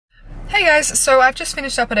Hey guys, so I've just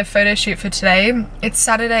finished up at a photo shoot for today. It's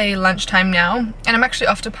Saturday lunchtime now, and I'm actually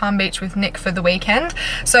off to Palm Beach with Nick for the weekend.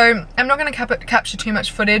 So I'm not going to capture too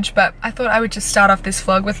much footage, but I thought I would just start off this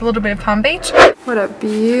vlog with a little bit of Palm Beach. What a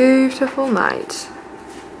beautiful night.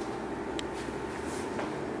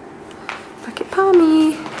 Look at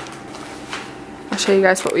Palmy. I'll show you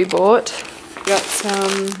guys what we bought. We got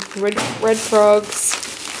some red frogs.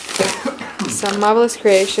 Some Marvelous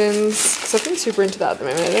Creations, because I've been super into that at the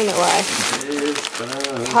moment, I don't know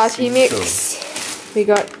why. Party mix, we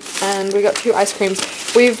got 2 ice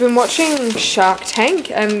creams. We've been watching Shark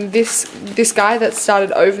Tank, and this guy that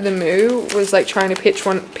started Over the Moo was like trying to pitch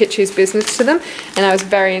his business to them, and I was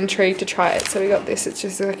very intrigued to try it. So we got this, it's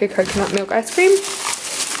just like a coconut milk ice cream.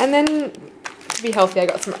 And then, to be healthy, I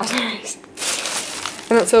got some raspberries.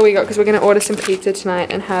 And that's all we got, because we're going to order some pizza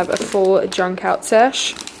tonight and have a full drunk out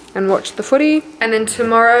sesh and watch the footy. And then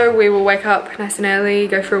tomorrow we will wake up nice and early,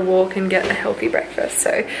 go for a walk and get a healthy breakfast.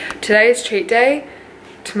 So today is cheat day,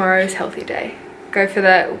 tomorrow's healthy day. Go for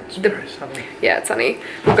yeah, it's sunny.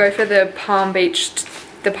 We'll go for the Palm Beach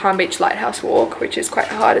Lighthouse walk, which is quite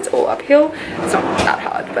hard. It's all uphill. It's not that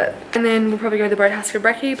hard, but. And then we'll probably go to the boathouse for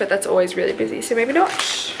brekkie, but that's always really busy, so maybe not.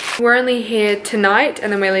 We're only here tonight,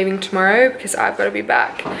 and then we're leaving tomorrow because I've got to be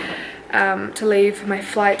back to leave my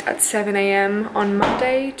flight at 7 AM on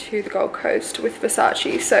Monday to the Gold Coast with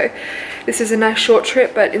Versace. So this is a nice short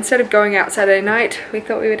trip, but instead of going out Saturday night, we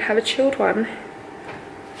thought we would have a chilled one.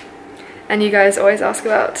 And you guys always ask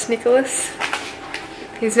about Nicholas.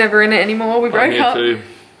 He's never in it anymore. We broke up. Too.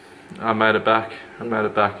 I made it back. I made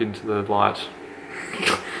it back into the light.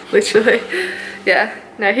 Literally. Yeah.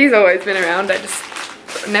 No, he's always been around. I just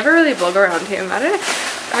never really vlog around him. I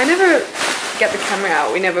never get the camera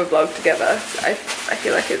out. We never vlog together. I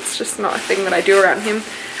feel like it's just not a thing that I do around him.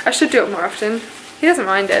 I should do it more often. He doesn't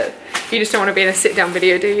mind it. You just don't want to be in a sit down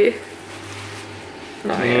video, do you?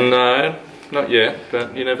 No, not yet,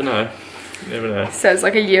 but you never know. You never know. Says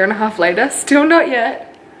like a year and a half later, still not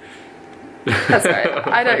yet. That's right.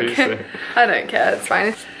 I don't care. I don't care, it's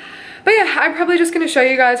fine. But yeah, I'm probably just going to show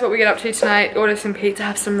you guys what we get up to tonight, order some pizza,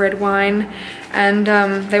 have some red wine, and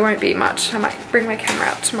they won't be much. I might bring my camera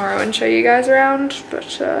out tomorrow and show you guys around,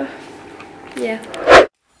 but yeah.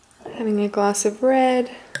 Having a glass of red.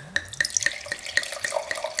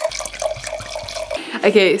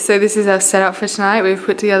 Okay, so this is our setup for tonight. We've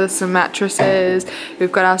put together some mattresses,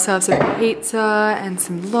 we've got ourselves a pizza and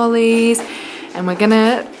some lollies, and we're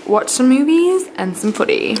gonna watch some movies and some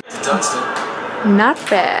footy. Not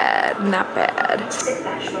bad, not bad.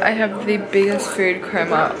 I have the biggest food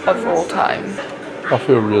coma of all time. I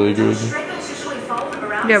feel really good.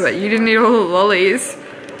 Yeah, but you didn't eat all the lollies.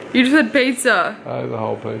 You just had pizza. I ate the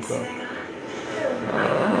whole pizza.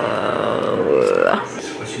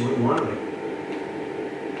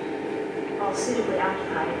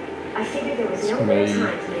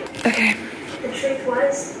 Okay. The truth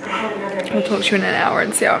was, I had another. I'll talk to you in an hour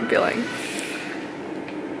and see how I'm feeling.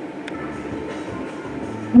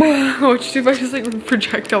 What if I just like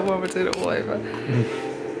projectile vomited it all over?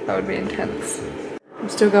 That would be intense. I'm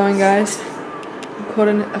still going, guys. I've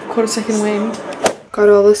caught a second wind. Got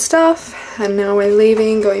all the stuff, and now we're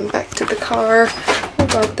leaving, going back to the car. Oh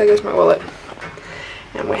god, there goes my wallet.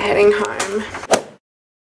 And we're heading home.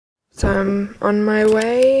 So I'm on my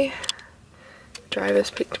way. Drivers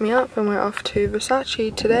picked me up and we're off to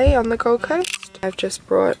Versace today on the Gold Coast. I've just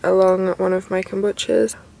brought along one of my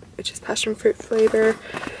kombuchas, which is passion fruit flavour,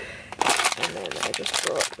 and then I just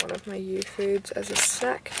brought one of my U-Foods as a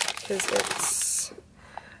snack because it's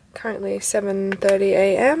currently 7:30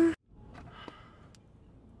 AM.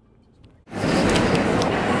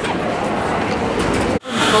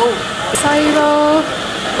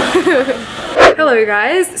 Hello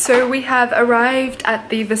guys, so we have arrived at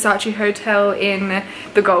the Versace hotel in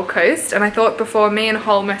the Gold Coast, and I thought before me and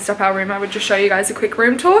Hol messed up our room I would just show you guys a quick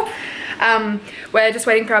room tour. We're just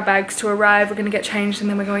waiting for our bags to arrive, we're going to get changed, and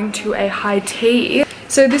then we're going to a high tea.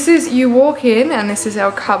 So this is, you walk in and this is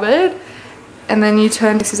our cupboard, and then you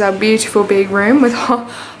turn, this is our beautiful big room with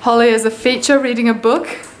Holly as a feature reading a book,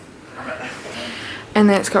 and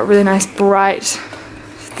then it's got really nice bright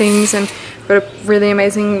things, and got a really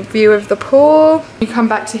amazing view of the pool. You come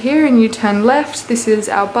back to here and you turn left. This is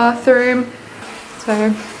our bathroom.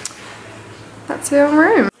 So that's our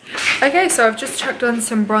room. Okay, so I've just chucked on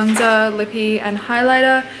some bronzer, lippy and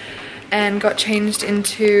highlighter and got changed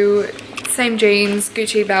into same jeans,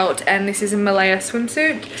 Gucci belt, and this is a Milea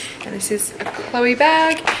swimsuit, and this is a Chloe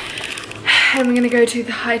bag, and we're gonna go to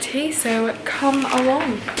the high tea, so come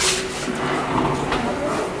along.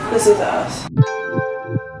 This is us.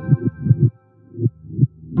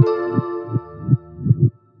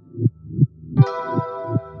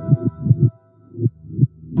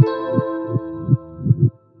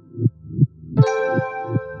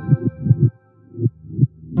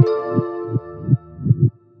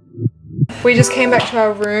 We just came back to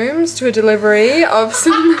our rooms to a delivery of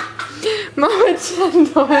some Mama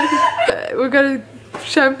Chandon. We've got a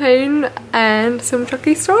champagne and some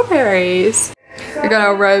chocolate strawberries. We got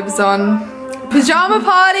our robes on. Pajama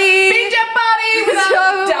party! Pajama party!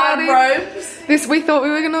 Pajama party! Robes. We thought we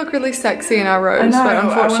were gonna look really sexy in our robes, but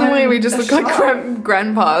unfortunately we just look like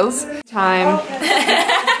grandpas. Time.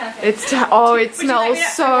 It's oh, it smells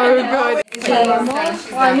so good.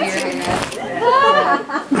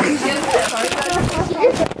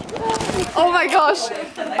 Oh my gosh!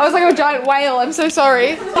 I was like a giant whale. I'm so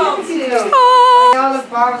sorry. Oh.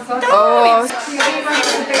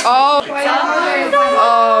 Oh.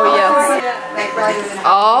 Oh yes.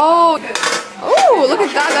 Oh. Oh, look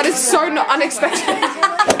at that. That is so not unexpected.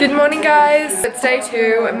 Good morning, guys. It's day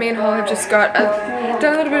 2. Me and Holly have just got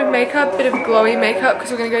done a little bit of makeup, bit of glowy makeup,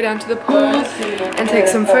 because we're going to go down to the pool and take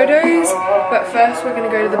some photos. But first, we're going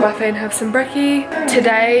to go to the buffet and have some brekkie.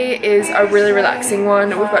 Today is a really relaxing one.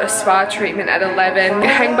 We've got a spa treatment at 11.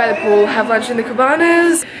 Hang by the pool, have lunch in the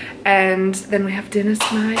cabanas, and then we have dinner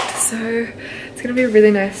tonight. So it's going to be a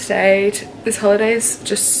really nice day. This holiday is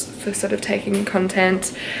just for sort of taking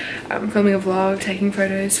content, filming a vlog, taking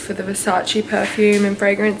photos for the Versace perfume and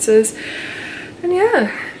fragrances, and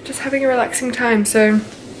yeah, just having a relaxing time. So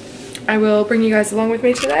I will bring you guys along with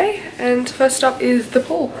me today, and first stop is the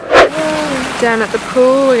pool. Down at the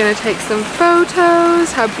pool we're going to take some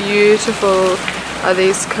photos. How beautiful are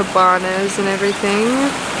these cabanas and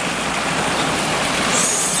everything,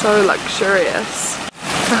 so luxurious.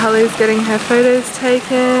 So Holly's getting her photos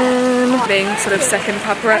taken, being sort of second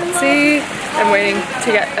paparazzi and waiting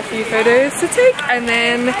to get a few photos to take, and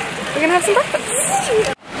then we're gonna have some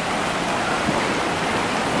breakfast.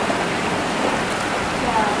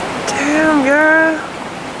 Damn, girl.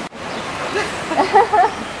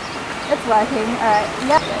 It's working. Alright.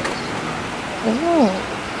 Yep.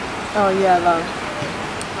 Oh yeah, love.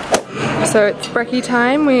 So it's brekkie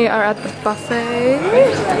time. We are at the buffet.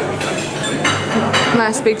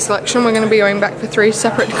 Nice big selection. We're going to be going back for 3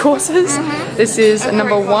 separate courses. This is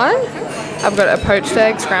number 1. I've got a poached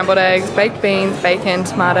egg, scrambled eggs, baked beans, bacon,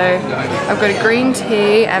 tomato. I've got a green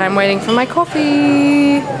tea, and I'm waiting for my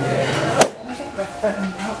coffee.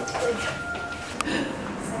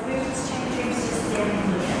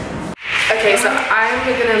 Okay, so I'm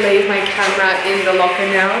going to leave my camera in the locker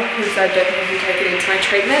now because I don't think I can take it into my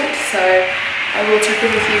treatment. So I will check in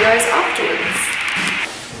with you guys afterwards.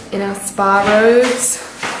 In our spa robes.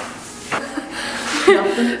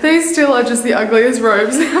 These still are just the ugliest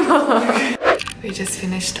robes ever. We just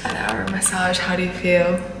finished an hour massage. How do you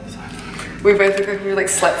feel? We both look like we like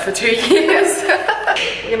slept for 2 years.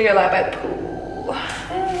 We're gonna go lie by the pool.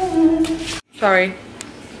 Sorry.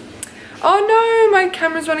 Oh no, my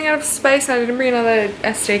camera's running out of space and I didn't bring another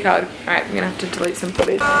SD card. Alright, I'm gonna have to delete some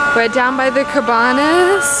footage. We're down by the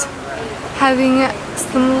cabanas, having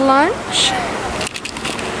some lunch.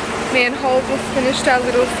 Me and Hole just finished our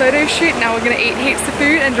little photo shoot. Now we're gonna eat heaps of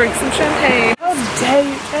food and drink some champagne. How dare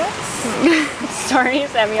you, Tess? Sorry,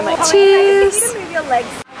 Sammy. I'm like, cheers. I need to move your legs.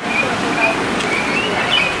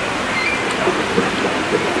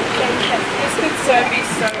 This could so be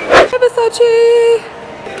so. Versace.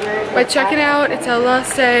 We're checking out. It's our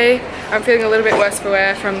last day. I'm feeling a little bit worse for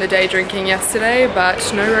wear from the day drinking yesterday, but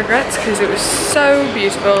no regrets because it was so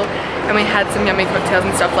beautiful. And we had some yummy cocktails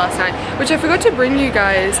and stuff last night, which I forgot to bring you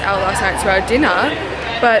guys out last night to our dinner,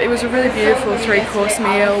 but it was a really beautiful 3-course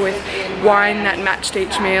meal with wine that matched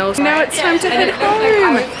each meal. Now it's time to head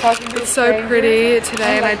home. It's so pretty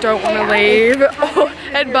today and I don't want to leave.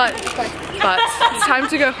 But it's time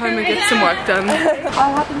to go home and get some work done.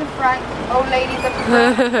 I'll hop in the front. Old ladies up the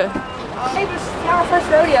front. Hey, this is our first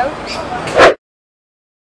rodeo.